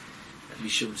Hadeshin,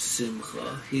 Mishum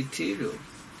Simcha Hitiru.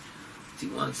 He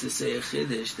wants to say a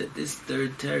Chiddush that this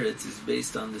third teretz is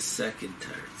based on the second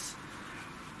teretz.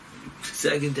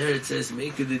 Second teretz says,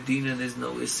 make it a din and there's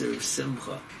no Isser of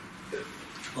Simcha.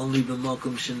 Only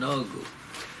b'makom shenagu,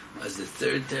 as the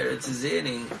third teretz is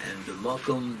inning, and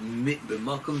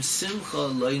b'makom simcha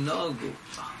lo'inagu.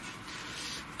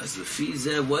 As the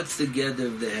fizeh, what's the gather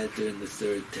of the heter in the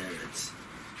third teretz?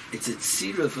 It's a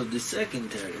tziruf of the second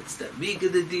teretz that mika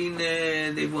the din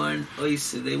they weren't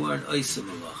oisa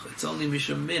malacha. It's only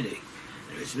mishum minig,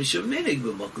 and it's mishum minig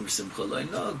b'makom simcha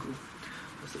lo'inagu.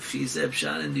 As the Fizeb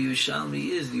Shan and the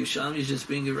Yerushalmi is just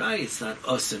being a raya. It's not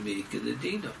Osami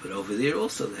Kedadina. But over there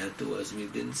also they had to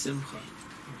Osmi Din Simcha.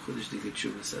 Chudish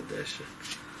Dikachum Sadesha.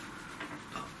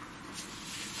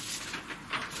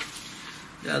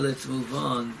 Now let's move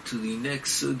on to the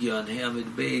next sugya on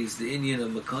Hamid Beis, the Indian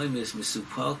of Makaimis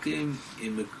Mesupalkim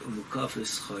in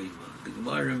Mukafis Chayma. The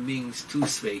Gemara means two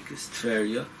sveikas,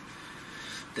 Tveria,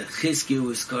 that Chizkiah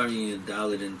was carrying in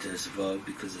Dalit and Tesvav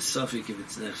because the suffix of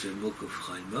its nefesh Mukaf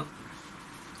Chayma.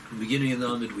 In the beginning of the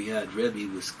Amud we had Rabbi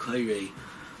was Kairei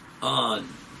on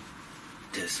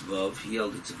Tesvav, he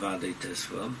held its Vadei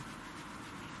Tesvav.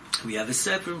 We have a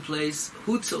separate place,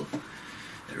 Hutzel.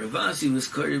 Ravasi was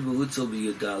Kari B'Hutzel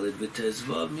B'Yodalit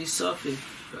V'Tezvav Misafik.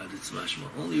 It's mashma.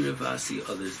 Only Ravasi,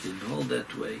 others didn't hold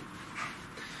that way.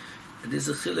 And there's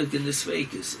a chiluk in the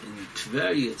Sveikus. In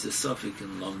Tveria it's a suffix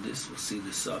in Lomdis, we'll see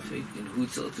the suffix. In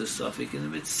Hutzel it's a suffix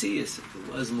in the Metzias, if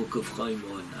it was Mukav Chaim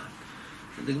or not.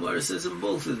 And the Gemara says in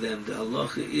both of them, the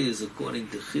halacha is, according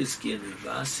to Chizki and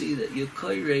Ravasi, that you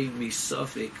Kairei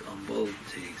Misafik on both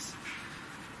days.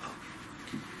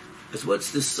 As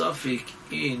what's the suffix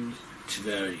in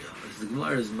Tveria? As the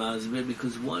Gemara is Mazmir,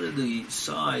 because one of the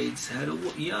sides had a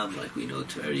yam, like we know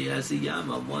Tveria has a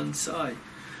yam on one side.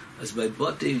 As by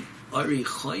Bate Ari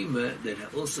Chayma, that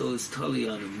also is Tali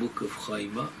on a Muk of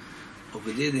Chayma.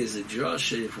 Over there's a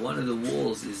drasha, if one of the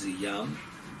walls is a yam,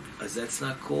 as that's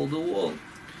not called a wall.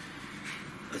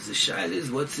 As the shaila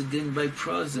is, what's the din by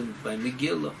Prazim, by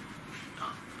Megillah?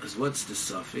 As what's the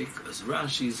suffix? As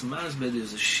Rashi's Mazmir,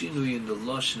 there's a shinui in the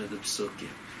Lashon of the Psukim.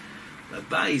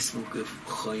 Rabbi Mukaf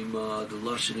Chayma, the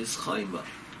Lashon is Chayma.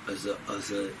 As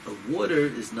a water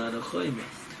is not a Chayma.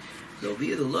 Over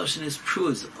here the Lashon is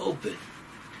pruz, open.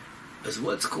 As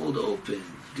what's called open?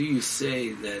 Do you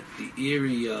say that the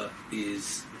area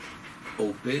is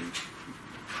open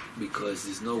because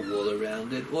there's no wall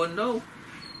around it? Or no?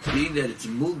 Being that it's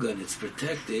mugan, it's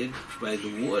protected by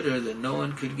the water that no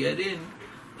one could get in,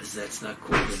 as that's not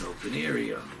called an open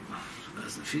area.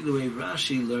 As the way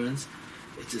Rashi learns,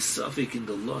 it's a suffix in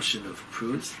the Lashon of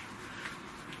Pruz.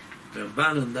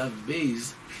 Ramban and Dav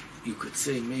Beis, you could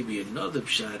say maybe another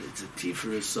pshat, it's a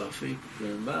Tiferet suffix.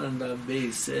 Ramban and Dav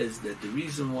Beis says that the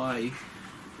reason why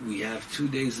we have 2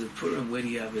 days of Purim, where do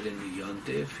you have it in the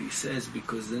Yontif? He says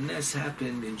because the Nes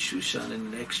happened in Shushan in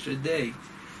an extra day.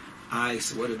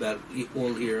 So what about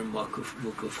all here in Mukaf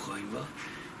Chayma?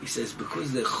 He says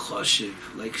because they're Choshev,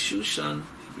 like Shushan,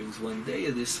 he brings one day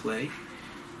this way.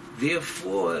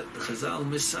 Therefore, Chazal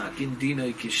Misakin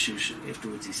Dinoi Kishushan.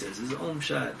 Afterwards he says his own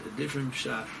pshat, a different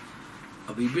pshat.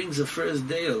 But he brings a first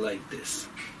day like this.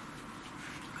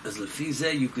 As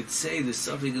Lefizeh, you could say the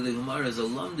suffix of the Gemara is a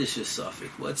Lomdish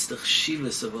suffix. What's the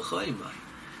chshivas of a chayma?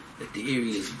 That the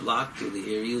area is blocked or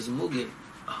the area is mugin.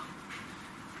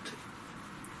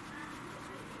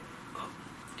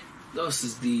 This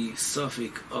is the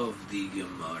suffix of the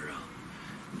Gemara.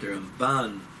 The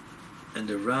Ramban and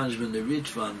the Rajman and the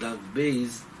Ritva and Dav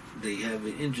Beis, they have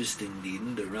an interesting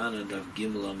din. The Ran and Dav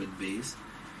Gimel Amid Beis.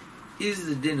 Is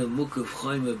the din of Mukaf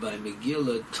Chayma by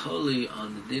Megillah totally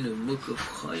on the din of Mukaf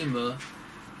Chayma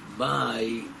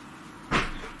by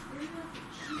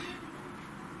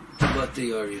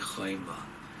Batei Ari Chayma?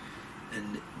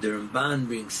 And the Ramban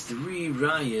brings 3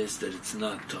 rayas that it's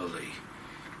not totally.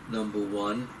 Number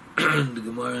 1, the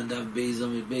Gemara and Dav Beis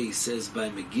Amid Beis says by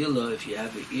Megillah, if you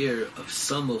have an ear of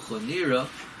Samuch or Nira,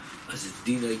 as it's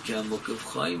dinay kamuk of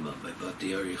Chayma by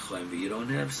Batei Ari Chayma, you don't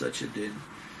have such a din.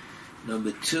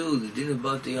 Number 2, the din of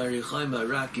Batei Ari Chayma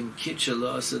Rakim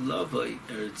Kitchala Asad Lavai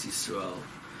Eretz Yisrael.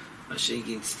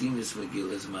 Mashenkin Stimus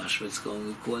Megillah is mashma. It's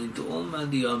going according to all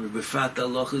Madi Amr. Befat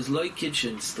Allah is like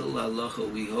kitchen. Still Allah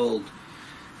we hold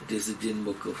that there's a din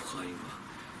muk of Chayma.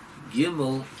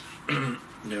 Gimel.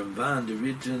 The Ramban, the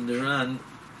Rit and the Ran,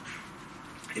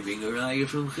 they bring a raya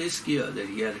from Chizkiah that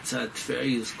he had a tzad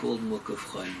Tferi is called Mukaf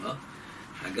Chayma.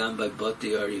 Hagam by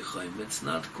Batei Ari Chayma, it's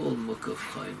not called Mukaf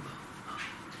Chayma.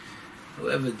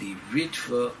 However, the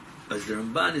Ritva, as the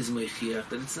Ramban is Mechiach,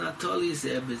 that it's not Tali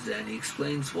Zebez, and he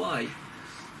explains why.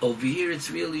 Over here,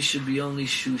 it's really should be only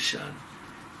Shushan.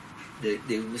 They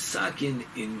misakin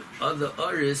in other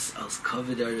aris als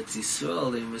covered Eretz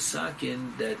Yisrael. They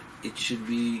misakin that it should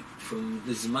be from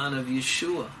the Zman of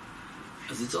Yeshua,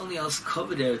 as it's only als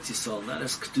covered Eretz Yisrael, not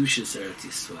as kedushas Eretz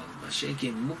Yisrael.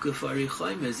 Mashenkin Mukaf Ari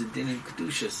Chayma is a din in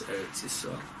kedushas Eretz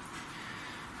Yisrael.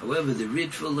 However, the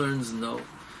Ritva learns no,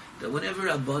 that whenever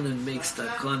Rabbanan makes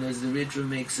takanas, the Ritva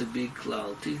makes a big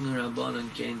klal. Tigna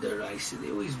Rabbanan came deraisa. They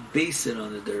always base it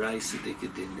on the deraisa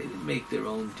dikadin. They didn't make their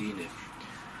own dinim.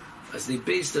 as they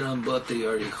based it on Batei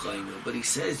Ari Chayma. But he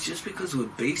says, just because we're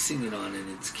basing it on it,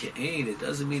 it's Ke'ain, it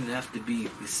doesn't mean it have to be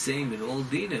the same in all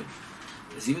dinim.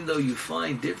 Because even though you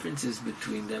find differences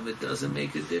between them, it doesn't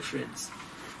make a difference.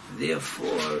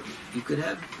 Therefore, you could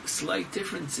have slight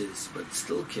differences, but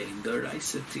still Ke'ain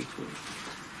Daraisa Tikkun.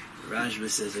 Rashba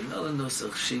says, another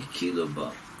nosach sheikilo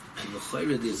ba. And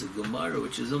l'chayra there's a Gemara,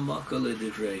 which is a makal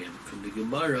edivrayim. From the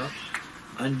Gemara,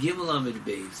 on Gimel Amid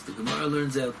Beis, the Gemara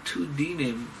learns out two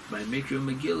dinim by Mikra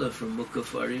Megillah from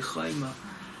Mukaf Ari Chayma.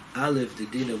 Aleph, the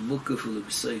din of Mukaf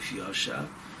L'B'Seif Yashav,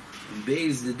 and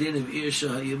Beis, the din of Irsha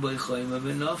Hayibay Chayma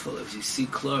V'Nafal. As you see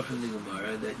clear from the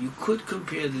Gemara, that you could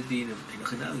compare the dinim.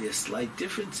 And there are slight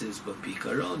differences, but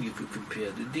Bikaron, you could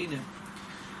compare the dinim.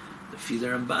 The Fida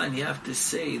Ramban, you have to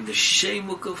say, in the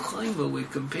Shemuk of Chayma, we're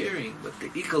comparing, but the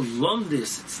Ikal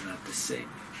Lomdis, it's not the same.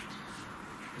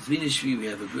 As Vinishvi, we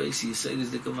have a grace, you say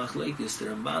this, the Kamachlekes, the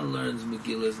Ramban learns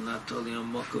Megillah is not totally on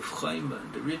Mok of Chayma,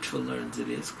 and the Ritva learns it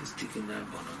is, because Tikkun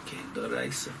Narbonon came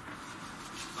Doraisa.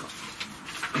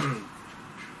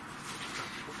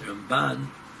 The Ramban,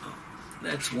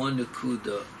 that's one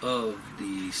Nakuda of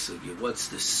the Sugya. What's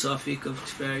the suffix of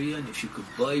Tveria? And if you could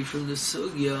buy from the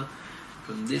Sugya,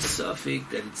 from this suffix,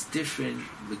 that it's different,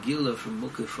 Megillah from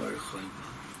Mukafar Chayma.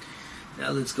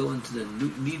 Now let's go into the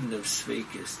Nidin of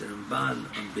Sveikis, the Ramban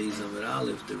on Beis Amid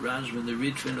Aleph, the Rashba, the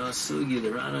Ritva, and Asugya,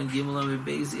 the Ran on Gimel Amid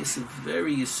Beis. It's a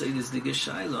very Yisayis the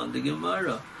Geshaila on the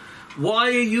Gemara. Why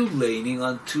are you leaning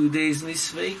on 2 days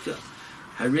Misveika?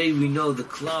 Hooray, we know the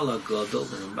Klala Gadol,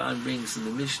 the Ramban brings in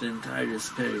the Mishnah entire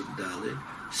Perik Dalid,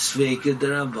 Sveika the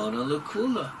Rabbana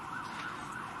Lakula.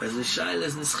 As the Shaila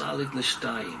is Nischalik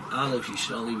L'Shtayim. Aleph, you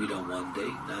should only read on 1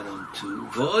 day, not on 2.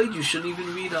 Void, you shouldn't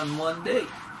even read on 1 day.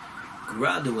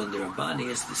 Grada, when the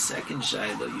Rabbani asks the second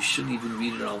Shaila, you shouldn't even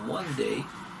read it on 1 day.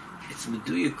 It's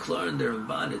Meduya Klar in the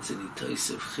Ramban, it's an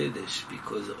Itois of Chiddush,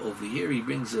 because over here he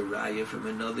brings a Raya from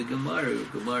another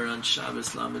Gemara on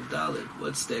Shabbos Lamed Daled.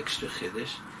 What's the extra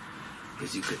Chiddush?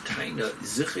 Because you could kind of,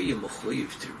 Zicha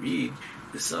Yemochoyev to read,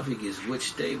 the suffix is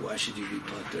which day, why should you be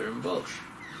Pater in both?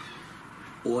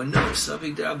 Or no,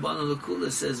 suffix D'Rabbanan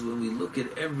L'Kula says when we look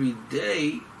at every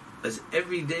day, as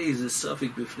every day is a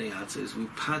suffix b'fnei hatzos, we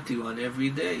patu on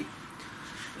every day.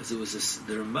 As it was,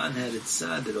 the Ramban had it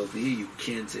said that over here you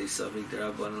can't say suffix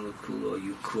D'Rabbanan L'Kula, or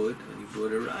you could, and he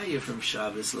brought a raya from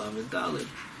Shabbos Lamed Daled.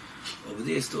 Over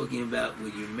there it's talking about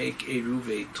when you make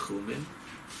Eruvei Tchumim,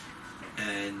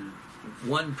 and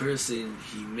one person,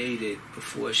 he made it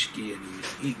before Shkia and he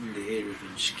was eating the Erev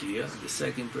in Shkia. The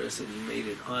second person, he made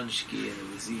it on Shkia and it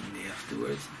was eaten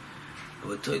afterwards. And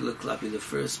with Toilet Klapi, the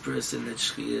first person, that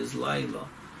Shkia is Laila.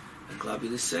 And Klapi,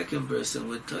 the second person,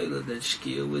 with Toilet, that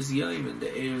Shkia was Yom, and the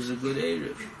Erev is a good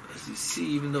Erev. As you see,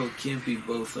 even though it can't be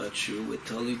both are true, with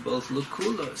Tali both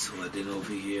Lakula. So I did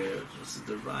over here, this is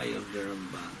the Raya of the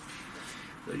Ramban.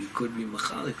 But you could be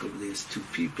machalik over there as 2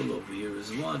 people, over here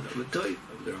as 1.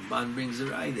 The Ramban brings a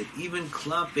right that even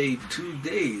klape 2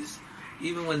 days,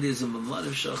 even when there's a mamad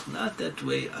of shach, not that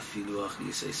way, afilu ach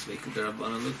yisay sveika the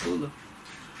Rabbanan L'Kula.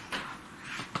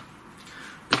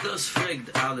 It does frag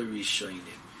the other Rishonim.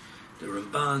 The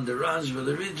Ramban, the Rashba,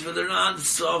 the Ritva, the Ran,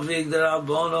 Sovik, the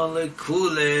Rabbanan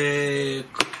L'Kula,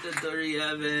 the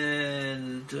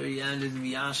Toriyaven, the Toriyaven is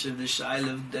Miyashav, the Shail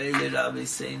of Daily, Rabbi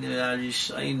Seinu,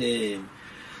 Arishonim.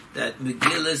 That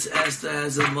Megillah Esther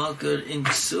has a makar in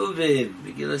Ksuvim.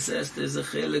 Megillah Esther is a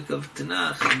chelik of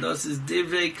Tanakh, and this is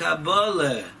Divrei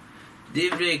Kabbalah.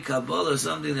 Divrei Kabbalah,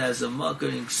 something that has a makar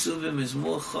in Ksuvim, is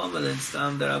more chomer than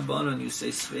Stam D'Rabbanan. You say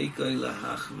Sveikoi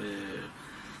Lahachmer.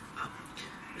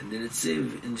 And then it's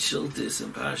in Shiltis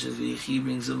and Parshas V'Yechi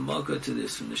brings a makar to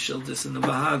this from the Shiltis and the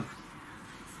Bahag.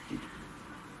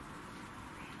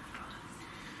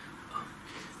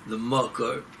 The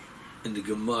makar in the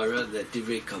Gemara that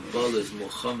Divrei Kabbalah is more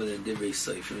chomer than Divrei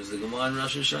Sefer is the Gemara in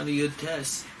Rosh Hashanah Yud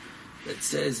Tes that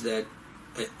says that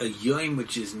a Yom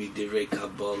which is mi Divrei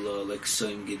Kabbalah like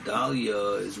Soim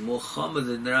Gedalia is more chomer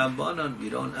than the Rabbanan. You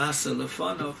don't asa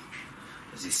lefanov.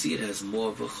 As you see, it has more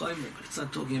of a chomer, but it's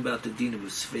not talking about the din of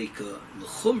Sveika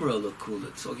l'chumra l'kula.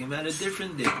 It's talking about a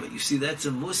different din. But you see, that's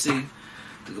a musig.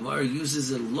 The Gemara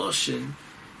uses a loshen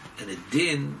and a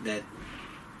din that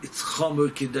it's chomer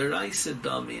k'daraisa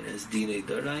damin as dinei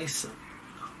daraisa.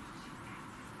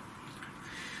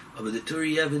 But the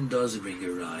Turi Yevin does bring a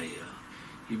raya.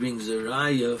 He brings a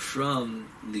raya from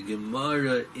the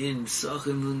Gemara in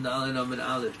Sachim Nundal Amid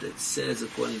Aleph that says,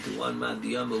 according to one man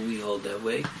Diyama, we hold that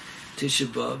way. Tisha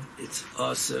B'Av, it's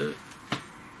aser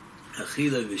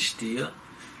achila v'shtia,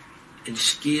 and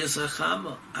shkia is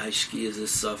achama. Shkia is a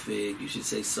suffix. You should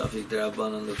say suffix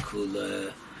d'Rabbanan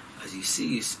l'kula. As you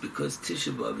see, because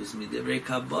Tisha B'Av is Midivrei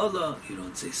Kabbalah, you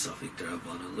don't say Safik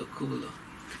D'Rabbanan L'Kula.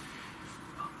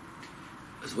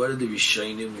 As what are the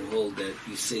Rishonim who hold that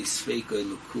you say Sveika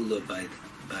L'Kula by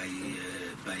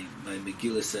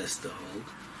Megillah says to hold?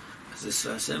 As the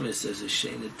Sfas Emes says,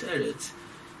 Shena Teretz,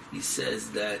 he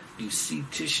says that you see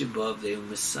Tisha B'Av, they are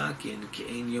Masakin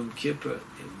Ke'en Yom Kippur,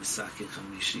 they are Masakin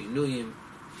Chamishi Nuyim.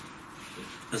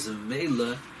 As a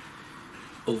Mela,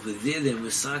 over there they're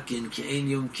Masakin Ke'en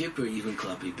Yom Kippur, even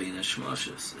Klapi Bein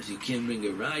HaShmashos. As you can't bring a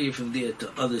raya from there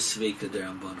to other Sveika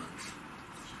D'Rabbanans.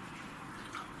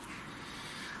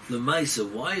 L'maisa,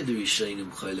 why are the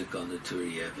Rishonim Chaylik on the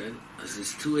Turi Even? As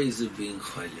there's two ways of being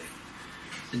Chaylik.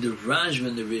 In the Rajva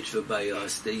and the Ritva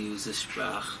Bayas, they use a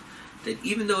sprach that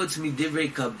even though it's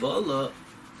Midivrei Kabbalah,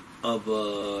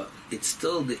 it's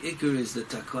still the Iker is the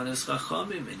Takanas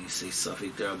Chachamim, and you say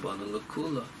Safik D'Rabbanan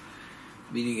L'Kula,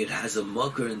 meaning it has a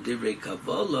Makar in Divrei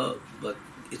Kabbalah, but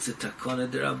it's a Takana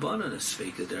D'Rabbanan, a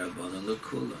Sfeika D'Rabbanan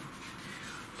L'Kula.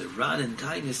 The Ran and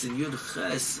Tainus in Yud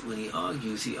Ches, when he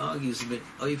argues with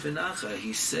Oifenacha.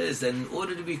 He says that in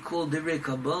order to be called Divrei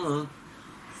Kabbalah,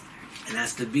 it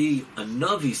has to be a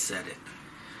Navi said it.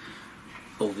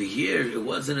 Over here, it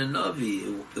wasn't a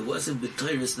Navi, it wasn't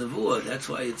B'Teiris Nevuah, that's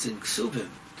why it's in Ksubim.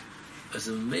 As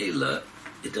a Mela,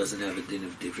 it doesn't have a din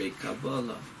of Divrei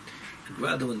Kabbalah. And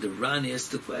rather, when the Ran asks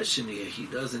the question here, he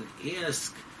doesn't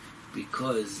ask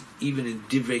because even in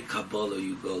Divrei Kabbalah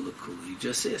you go L'Kula. He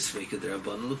just says, Sveika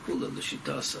D'Rabbanan L'Kula,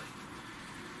 L'Shitasai.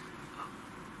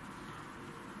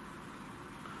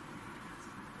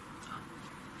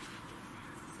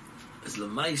 As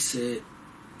L'Maise,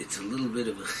 it's a little bit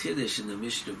of a chiddush in the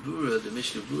Mishnah Berurah. The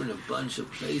Mishnah Berurah in a bunch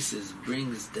of places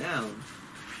brings down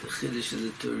the chiddush of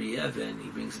the Turi Even. He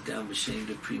brings it down b'shem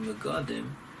the Pri Megadim,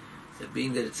 that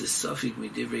being that it's a suffix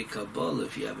Midivrei Kabbalah,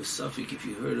 if you have a suffix, if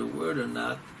you heard a word or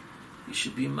not, you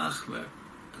should be machmer.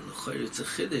 And l'chayr it's a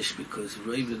chiddush because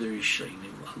Raiva the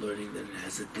Rishonim are learning that it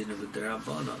has a din of a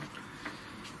D'Rabbanan.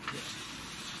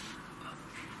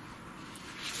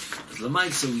 As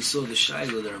Lamaisa, we saw the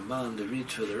Shaila, the Ramban, the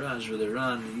Ritva, the Raj, the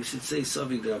Ran. You should say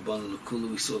Safik D'Rabbanan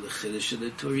L'Kula. We saw the chiddush of the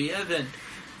Turi Even,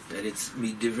 that it's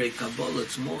Midivrei Kabbalah,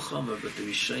 it's more chamer, but the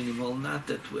Rishonim all not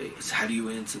that way. So how do you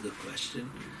answer the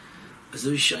question? As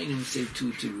the Rishonim say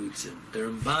two terutzim. The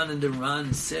Ramban and the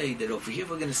Ran say that over here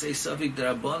we're going to say Safik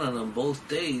D'Rabbanan on both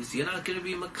days. You're not going to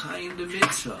be Makayim the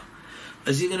mitzvah.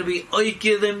 As you're going to be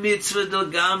Oikir the mitzvah del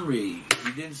Gamri.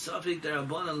 You didn't Safik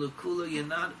D'Rabbanan L'Kula, you're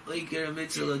not Oikir the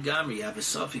mitzvah del Gamri. You have a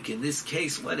Safik. In this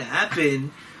case, what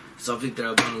happened? Safik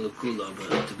D'Rabbanan L'Kula.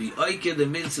 But to be Oikir the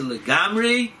mitzvah del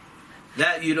Gamri,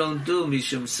 that you don't do.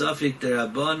 Mishum Safik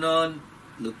D'Rabbanan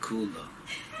L'Kula.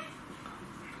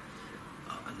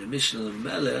 The Mishnah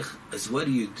Melech, as what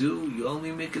do? You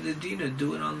only make it a dina,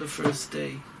 do it on the first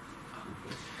day.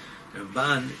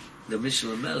 Ramban, the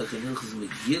Mishnah Melech in Hilchos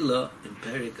Megillah in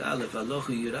Perik Aleph,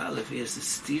 Alochu Yud Aleph, he has a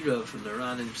stira from the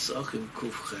Ran in Psachim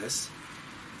Kuf Ches.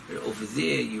 Over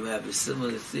there you have a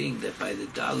similar thing that by the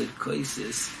Dalit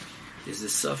Koisis is a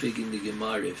suffix in the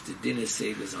Gemara if the dinner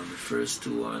savers on the first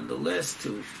two or on the last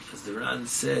two. As the Ran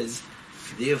says,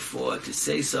 therefore, to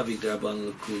say Safik D'Rabbanan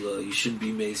L'Kula, you shouldn't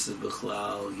be Mesa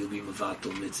B'chlal, you'll be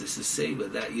Mavatul Mitzvah to say,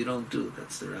 but that you don't do.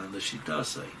 That's the Ran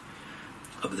L'Shitasai.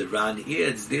 But the Ran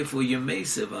adds, therefore you're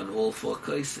Mesa on all four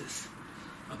cases.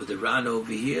 But the Ran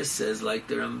over here says, like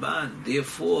the Ramban,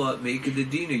 therefore, make it a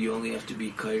dina, you only have to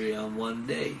be Kairi on one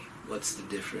day. What's the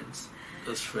difference?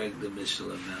 Let's frag the Mishnah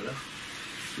Melech.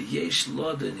 The Yesh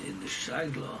Loden in the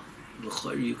Shaila,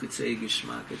 L'chari you could say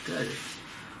Geshmak Ateret.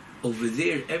 Over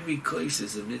there, every kais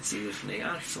is a mitzvah b'fnei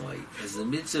atzmai. As the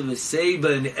mitzvah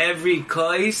v'seiba in every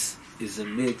kais is a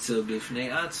mitzvah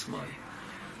b'fnei atzmai.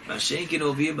 Mashenkin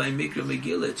over here by Mikra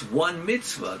Megillah, it's one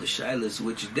mitzvah. The shaila is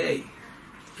which day,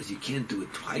 because you can't do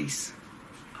it twice.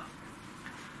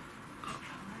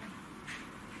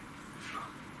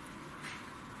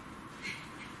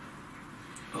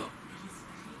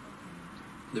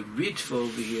 The Ritva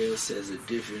over here says a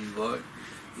different word.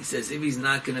 He says if he's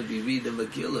not going to be reading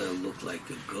Megillah, he'll look like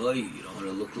a guy. You don't want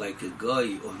to look like a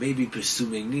guy. Or maybe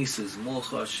pursuing Nisa is more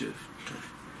chashuv.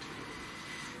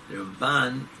 The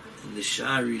Ramban and the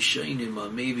Shari Shainim are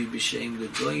maybe b'shem the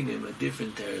Goinim are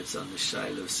different teretz on the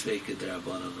Shaila of Sveika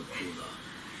D'Rabbanan L'Kula.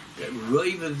 That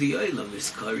Roiv of the Olam is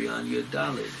Kari on your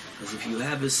Dalid. Because if you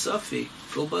have a suffix,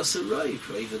 go bas a Roiv.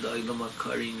 Roiv of the Olam are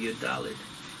Kari in your Dalid.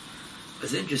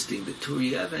 It's interesting, the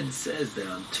Turi Even says that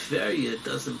on Tveria it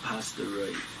doesn't pass the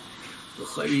Roiv.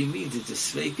 L'chari means it's a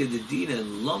Sveika the Dina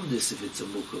and Lomdus if it's a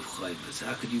Muk of Chaymas.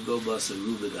 How could you go bas a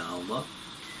Ruba the Alma?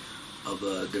 Of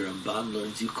the Ramban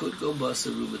learns you could go bas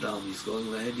a Ruba the Alma. He's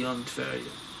going ahead on Tveria.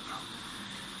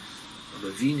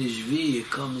 B'vinishvi, it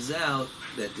comes out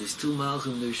that there's two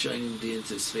malchim the Rishonim din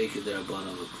to Sveika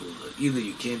D'Rabbanan L'Kula. Either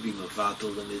you can't be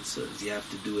Mavatal the mitzvahs, you have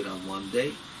to do it on one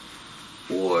day,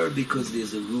 or because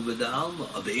there's a Ruba D'Alma.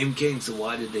 Be'im Kain, so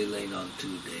why did they lay on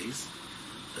 2 days?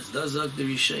 As dazak the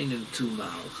Rishonim two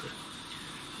malchim.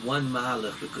 One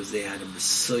malach because they had a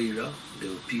Messiah,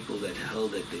 there were people that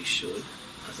held that they should,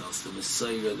 as also the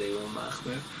Messiah they were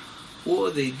machmer, or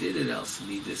they did it else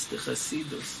midas the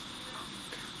Chasidus.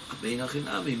 All you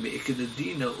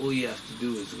have to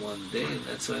do is 1 day, and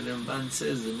that's why the Ramban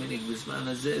says the minig bisman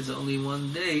hazeh is only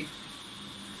 1 day,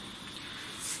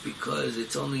 because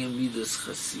it's only a midas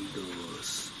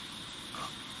Chasidus.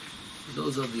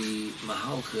 Those are the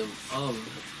mahalchim of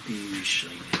the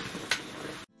Rishonim.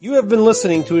 You have been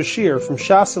listening to a shiur from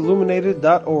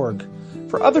shasilluminated.org.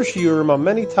 For other shiurim on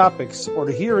many topics, or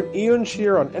to hear an Iyun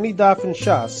shiur on any daf in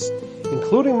Shas,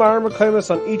 including Ma'ar Mekaymas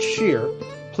on each shiur,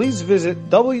 please visit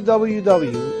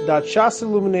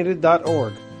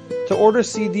www.shasilluminated.org. To order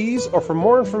CDs or for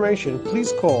more information,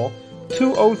 please call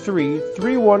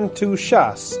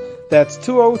 203-312-SHAS. That's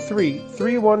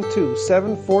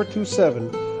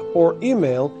 203-312-7427, or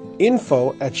email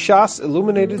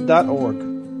info@shasilluminated.org.